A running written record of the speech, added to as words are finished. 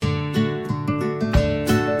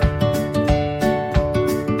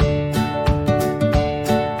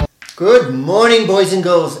Good morning, boys and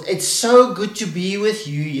girls. It's so good to be with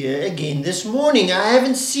you here again this morning. I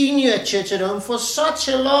haven't seen you at Church at Home for such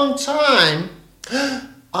a long time.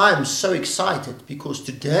 I'm so excited because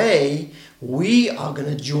today we are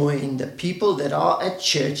going to join the people that are at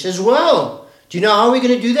church as well. Do you know how we're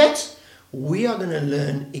going to do that? We are going to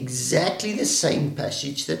learn exactly the same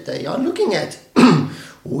passage that they are looking at.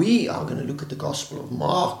 We are going to look at the Gospel of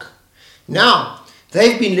Mark. Now,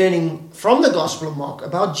 they've been learning from the Gospel of Mark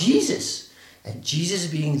about Jesus, and Jesus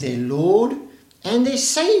being their Lord and their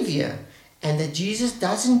Savior, and that Jesus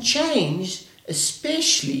doesn't change,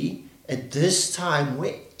 especially at this time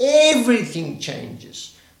where everything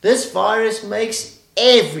changes. This virus makes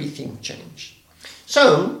everything change.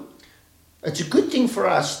 So, it's a good thing for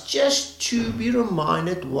us just to be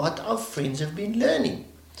reminded what our friends have been learning.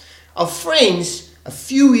 Our friends a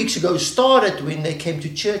few weeks ago started when they came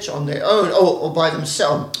to church on their own or by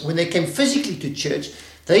themselves. When they came physically to church,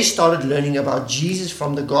 they started learning about Jesus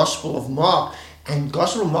from the Gospel of Mark. And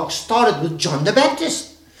Gospel of Mark started with John the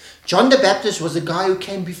Baptist. John the Baptist was the guy who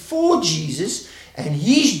came before Jesus, and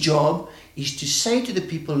his job is to say to the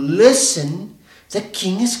people, listen, the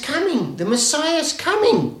King is coming, the Messiah is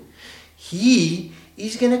coming. He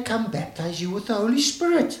is going to come baptize you with the Holy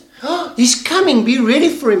Spirit. He's coming. Be ready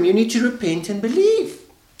for him. You need to repent and believe.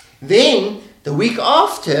 Then, the week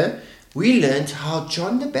after, we learned how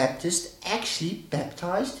John the Baptist actually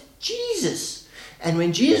baptized Jesus. And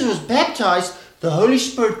when Jesus was baptized, the Holy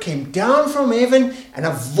Spirit came down from heaven, and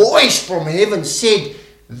a voice from heaven said,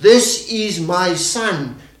 "This is my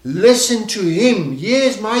Son. Listen to him.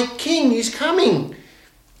 Here's my King. He's coming."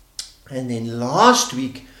 And then last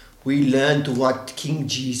week, we learned what King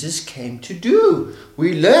Jesus came to do.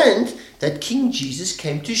 We learned that King Jesus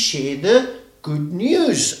came to share the good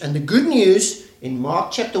news. And the good news in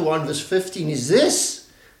Mark chapter 1 verse 15 is this.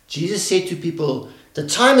 Jesus said to people, the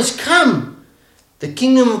time has come. The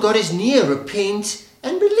kingdom of God is near. Repent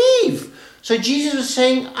and believe. So Jesus was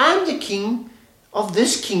saying, I'm the king of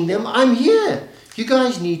this kingdom. I'm here. You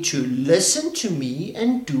guys need to listen to me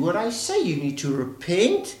and do what I say. You need to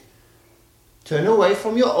repent, turn away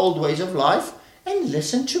from your old ways of life, and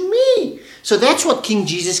listen to me. So that's what King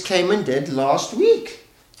Jesus came and did last week.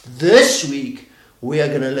 This week, we are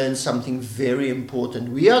going to learn something very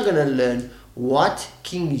important. We are going to learn what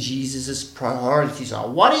King Jesus' priorities are.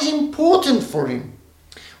 What is important for him?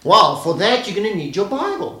 Well, for that, you're going to need your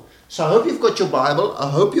Bible. So I hope you've got your Bible. I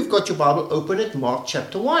hope you've got your Bible open at Mark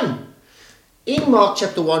chapter 1. In Mark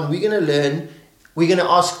chapter 1, we're going to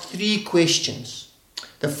ask 3 questions.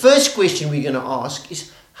 The first question we're going to ask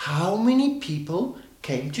is, how many people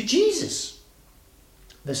came to Jesus?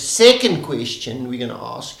 The second question we're going to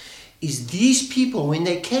ask is, these people, when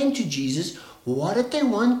they came to Jesus, what did they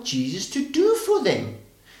want Jesus to do for them?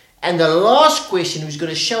 And the last question is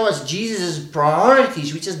going to show us Jesus'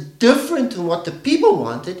 priorities, which is different from what the people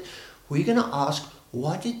wanted. We're going to ask,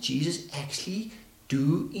 what did Jesus actually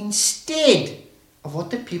do instead of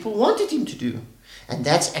what the people wanted him to do? And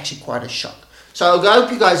that's actually quite a shock. So I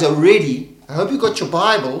hope you guys are ready. I hope you got your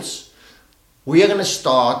Bibles. We are going to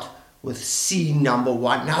start with scene number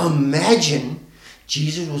 1. Now imagine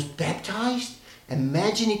Jesus was baptized.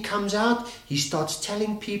 Imagine he comes out. He starts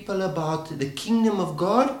telling people about the kingdom of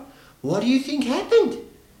God. What do you think happened?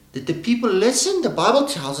 Did the people listen? The Bible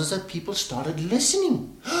tells us that people started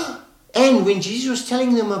listening. And when Jesus was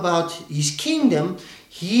telling them about his kingdom,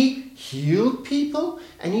 he healed people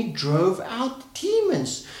and he drove out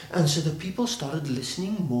demons. And so the people started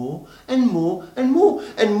listening more and more and more.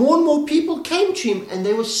 And more people came to him, and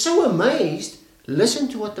they were so amazed. Listen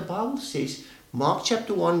to what the Bible says. Mark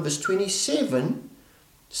chapter 1 verse 27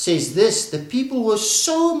 says this. The people were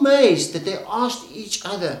so amazed that they asked each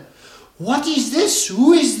other, what is this?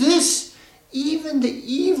 Who is this? Even the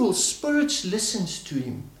evil spirits listened to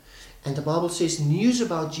him. And the Bible says news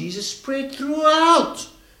about Jesus spread throughout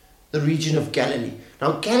the region of Galilee.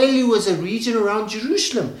 Now, Galilee was a region around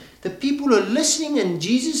Jerusalem. The people were listening, and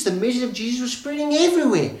the message of Jesus was spreading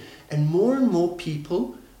everywhere. And more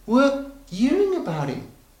people were hearing about him.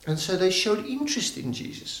 And so they showed interest in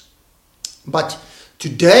Jesus. But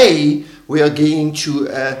today, we are going to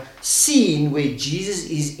a scene where Jesus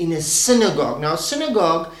is in a synagogue. Now, a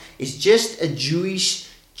synagogue is just a Jewish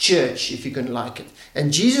church, if you can like it.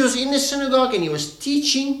 And Jesus was in the synagogue and he was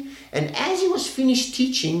teaching. And as he was finished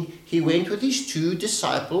teaching, he went with his 2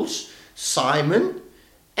 disciples, Simon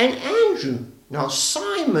and Andrew. Now,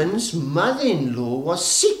 Simon's mother-in-law was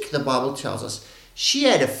sick, the Bible tells us. She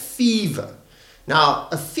had a fever. Now,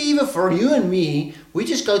 a fever for you and me, we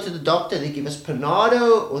just go to the doctor, they give us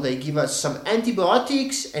Panado or they give us some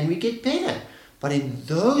antibiotics and we get better. But in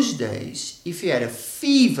those days, if you had a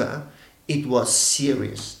fever, it was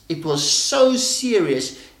serious. It was so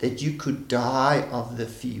serious that you could die of the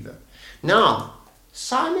fever. Now,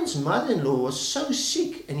 Simon's mother-in-law was so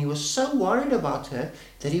sick and he was so worried about her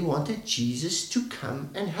that he wanted Jesus to come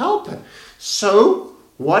and help her. So,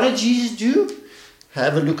 what did Jesus do?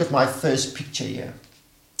 Have a look at my first picture here.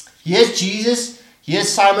 Here's Jesus. Here's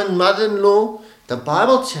Simon's mother-in-law. The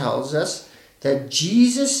Bible tells us that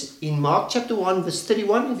Jesus, in Mark chapter 1 verse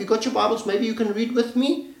 31, if you got your Bibles, maybe you can read with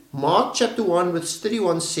me. Mark chapter 1 verse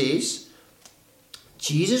 31 says,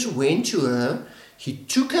 Jesus went to her, he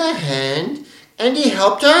took her hand, and he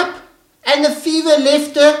helped her up, and the fever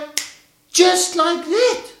left her just like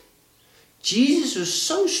that. Jesus was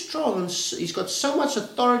so strong and he's got so much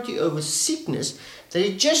authority over sickness that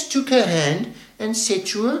he just took her hand and said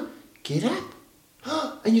to her, get up.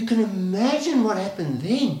 And you can imagine what happened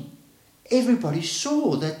then. Everybody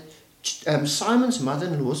saw that Simon's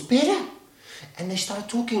mother-in-law was better. And they started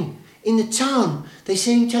talking in the town. They're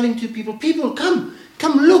telling to people, come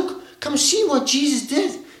look, come see what Jesus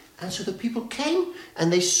did. And so the people came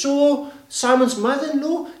and they saw Simon's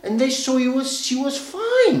mother-in-law and they saw she was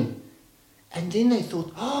fine. And then they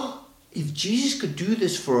thought, if Jesus could do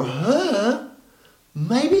this for her,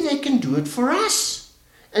 maybe they can do it for us.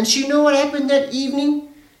 And so you know what happened that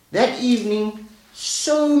evening? That evening,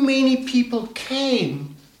 so many people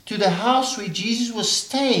came to the house where Jesus was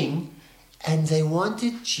staying and they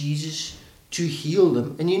wanted Jesus to heal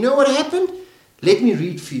them. And you know what happened? Let me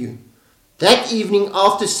read for you. That evening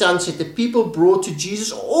after sunset, the people brought to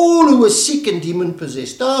Jesus all who were sick and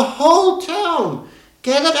demon-possessed. The whole town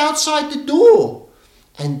gathered outside the door.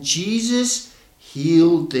 And Jesus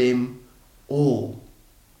healed them all.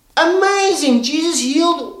 Amazing! Jesus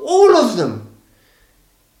healed all of them.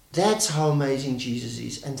 That's how amazing Jesus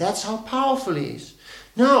is. And that's how powerful he is.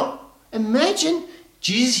 Now, imagine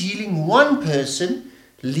Jesus healing one person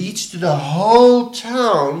leads to the whole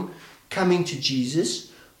town coming to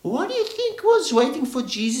Jesus. What do you think was waiting for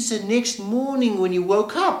Jesus the next morning when he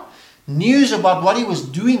woke up? News about what he was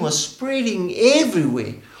doing was spreading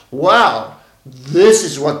everywhere. Wow, this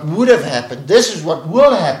is what would have happened. This is what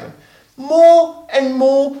will happen. More and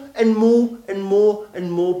more and more and more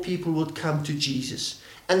and more people would come to Jesus.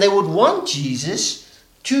 And they would want Jesus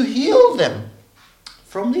to heal them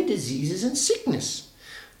from their diseases and sickness.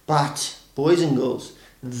 But, boys and girls,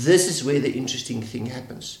 this is where the interesting thing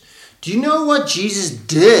happens. Do you know what Jesus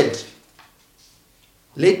did?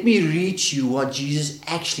 Let me read you what Jesus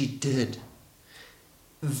actually did.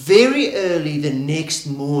 Very early the next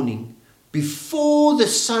morning, before the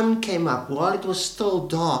sun came up, while it was still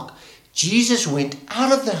dark, Jesus went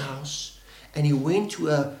out of the house and he went to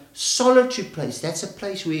a solitary place. That's a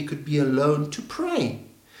place where he could be alone to pray.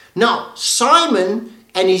 Now, Simon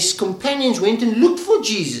and his companions went and looked for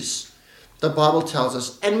Jesus, the Bible tells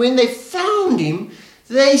us. And when they found him,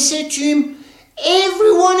 they said to him,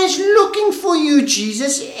 everyone is looking for you,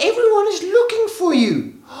 Jesus. Everyone is looking for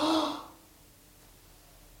you.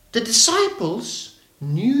 The disciples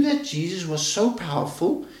knew that Jesus was so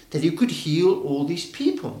powerful that he could heal all these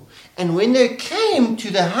people. And when they came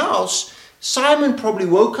to the house, Simon probably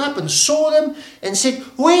woke up and saw them and said,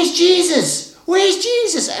 where's Jesus? Where's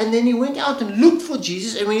Jesus? And then he went out and looked for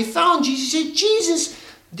Jesus. And when he found Jesus, he said, Jesus,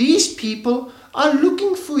 these people are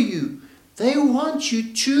looking for you. They want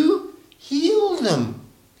you to heal them.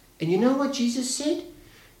 And you know what Jesus said?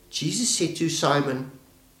 Jesus said to Simon,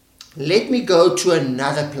 let me go to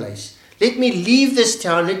another place. Let me leave this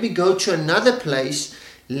town. Let me go to another place.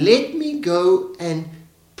 Let me go and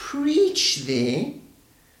preach there.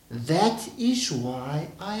 That is why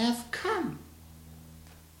I have come.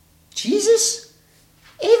 Jesus,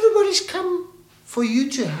 everybody's come for you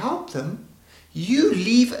to help them. You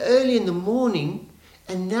leave early in the morning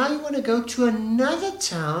and now you want to go to another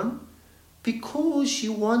town because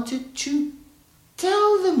you wanted to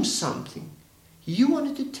tell them something. You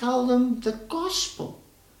wanted to tell them the gospel.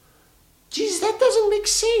 Jesus, that doesn't make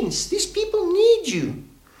sense. These people need you.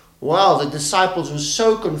 Wow, the disciples were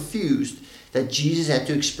so confused that Jesus had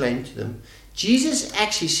to explain to them. Jesus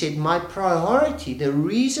actually said, my priority, the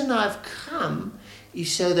reason I've come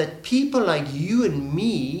is so that people like you and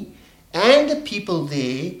me and the people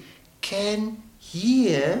there can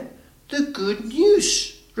hear the good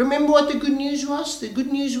news. Remember what the good news was? The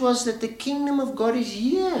good news was that the kingdom of God is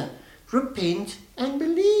here. Repent and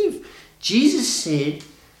believe. Jesus said,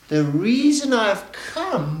 the reason I've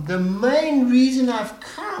come, the main reason I've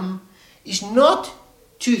come is not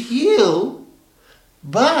to heal,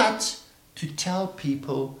 but to tell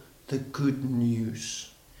people the good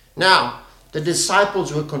news. Now, the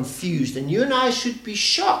disciples were confused, and you and I should be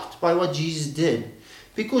shocked by what Jesus did,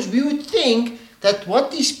 because we would think that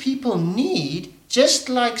what these people need, just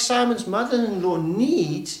like Simon's mother-in-law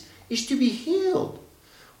needs, is to be healed.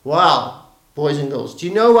 Wow, boys and girls, do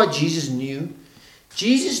you know what Jesus knew?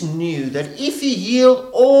 Jesus knew that if he healed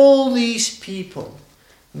all these people,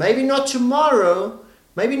 maybe not tomorrow,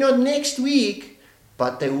 maybe not next week,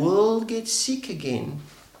 but they will get sick again.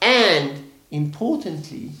 And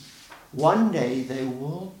importantly, one day they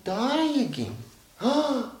will die again.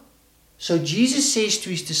 So Jesus says to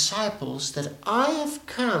his disciples that I have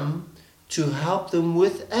come to help them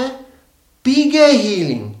with a bigger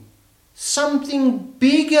healing. Something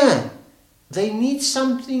bigger. They need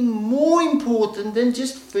something more important than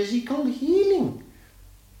just physical healing.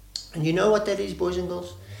 And you know what that is, boys and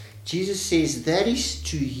girls? Jesus says that is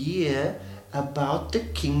to hear about the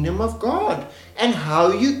kingdom of God and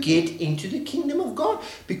how you get into the kingdom of God.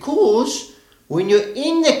 Because when you're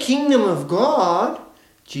in the kingdom of God,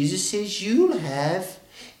 Jesus says you'll have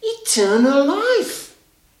eternal life.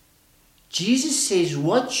 Jesus says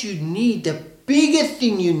what you need, the bigger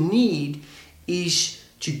thing you need, is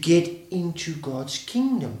to get into God's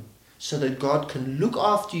kingdom so that God can look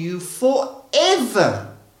after you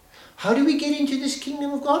forever. How do we get into this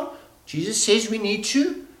kingdom of God? Jesus says we need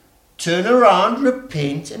to turn around,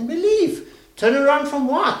 repent, and believe. Turn around from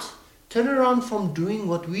what? Turn around from doing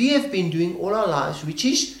what we have been doing all our lives, which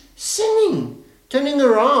is sinning. Turning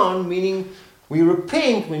around meaning we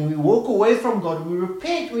repent when we walk away from God. We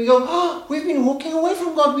repent. We go, we've been walking away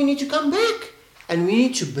from God. We need to come back. And we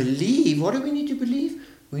need to believe. What do we need to believe?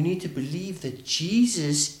 We need to believe that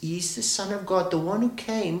Jesus is the Son of God, the one who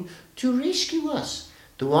came to rescue us,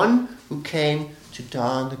 the one who came to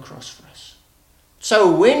die on the cross for us.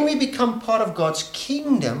 So when we become part of God's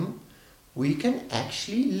kingdom, we can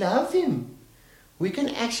actually love him. We can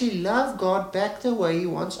actually love God back the way he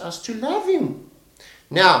wants us to love him.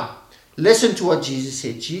 Now, listen to what Jesus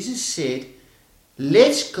said. Jesus said,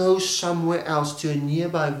 let's go somewhere else to a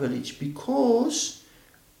nearby village because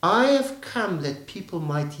I have come that people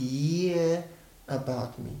might hear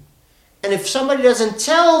about me. And if somebody doesn't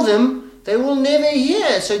tell them, they will never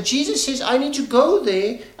hear. So Jesus says, I need to go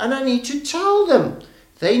there and I need to tell them.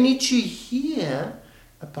 They need to hear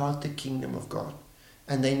about the kingdom of God.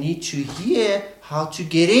 And they need to hear how to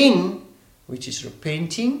get in, which is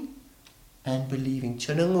repenting and believing.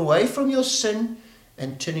 Turning away from your sin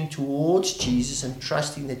and turning towards Jesus and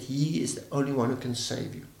trusting that he is the only one who can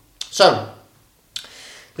save you. So,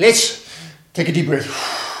 let's take a deep breath.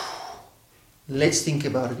 Let's think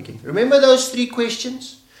about it again. Remember those 3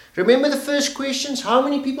 questions? Remember the first questions? How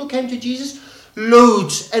many people came to Jesus?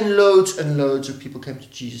 Loads and loads and loads of people came to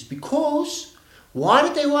Jesus. Because, why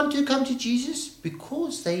did they want to come to Jesus?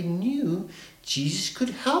 Because they knew Jesus could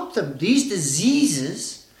help them. These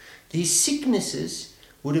diseases, these sicknesses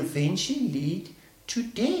would eventually lead to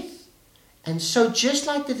death. And so just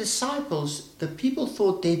like the disciples, the people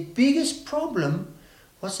thought their biggest problem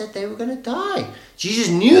was that they were going to die. Jesus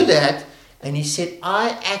knew that, and he said,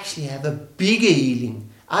 I actually have a bigger healing.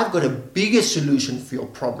 I've got a bigger solution for your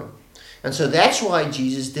problem. And so that's why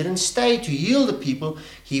Jesus didn't stay to heal the people.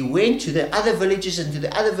 He went to the other villages and to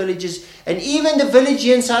the other villages. And even the village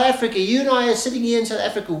here in South Africa, you and I are sitting here in South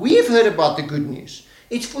Africa, we've heard about the good news.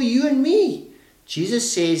 It's for you and me.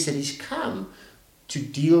 Jesus says that he's come to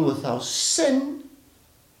deal with our sin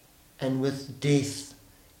and with death.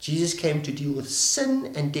 Jesus came to deal with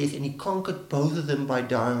sin and death, and he conquered both of them by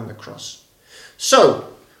dying on the cross.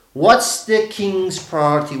 So, what's the king's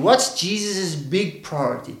priority? What's Jesus' big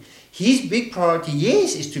priority? His big priority,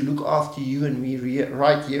 yes, is to look after you and me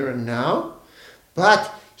right here and now.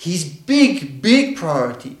 But his big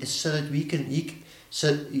priority is so that we can...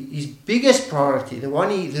 So his biggest priority,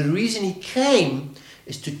 the reason he came,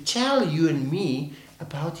 is to tell you and me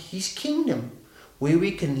about his kingdom, where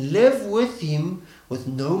we can live with him with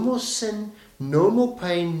no more sin, no more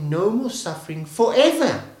pain, no more suffering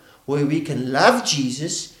forever, where we can love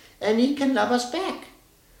Jesus and he can love us back.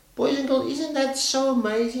 Boys and girls, isn't that so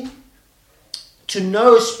amazing? To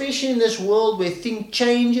know, especially in this world where things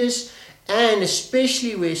changes, and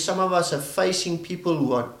especially where some of us are facing people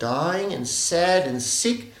who are dying and sad and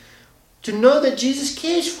sick, to know that Jesus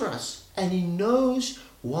cares for us and he knows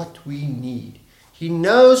what we need. He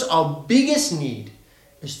knows our biggest need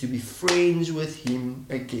is to be friends with him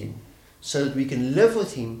again, so that we can live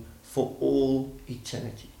with him for all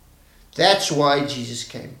eternity. That's why Jesus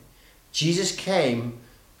came. Jesus came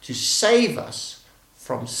to save us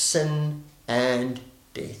from sin and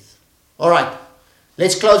death. All right,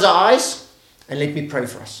 let's close our eyes and let me pray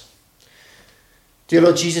for us. Dear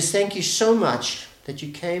Lord Jesus, thank you so much that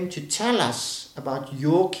you came to tell us about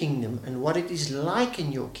your kingdom and what it is like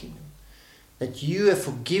in your kingdom. That you have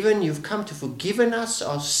forgiven, you've come to forgive us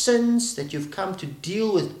our sins, that you've come to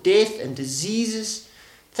deal with death and diseases.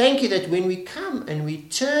 Thank you that when we come and we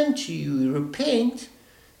turn to you, we repent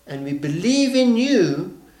and we believe in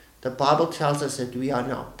you, the Bible tells us that we are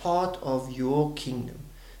now part of your kingdom,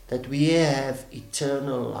 that we have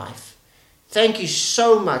eternal life. Thank you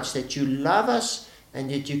so much that you love us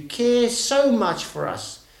and that you care so much for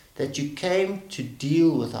us, that you came to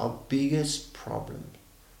deal with our biggest problem.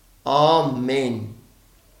 Amen.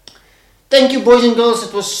 Thank you, boys and girls.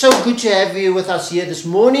 It was so good to have you with us here this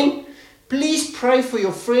morning. Please pray for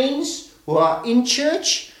your friends who are in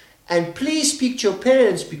church, and please speak to your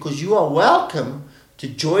parents, because you are welcome to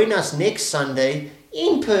join us next Sunday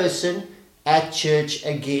in person at church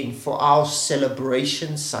again for our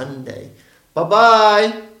celebration Sunday.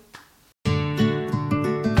 Bye-bye.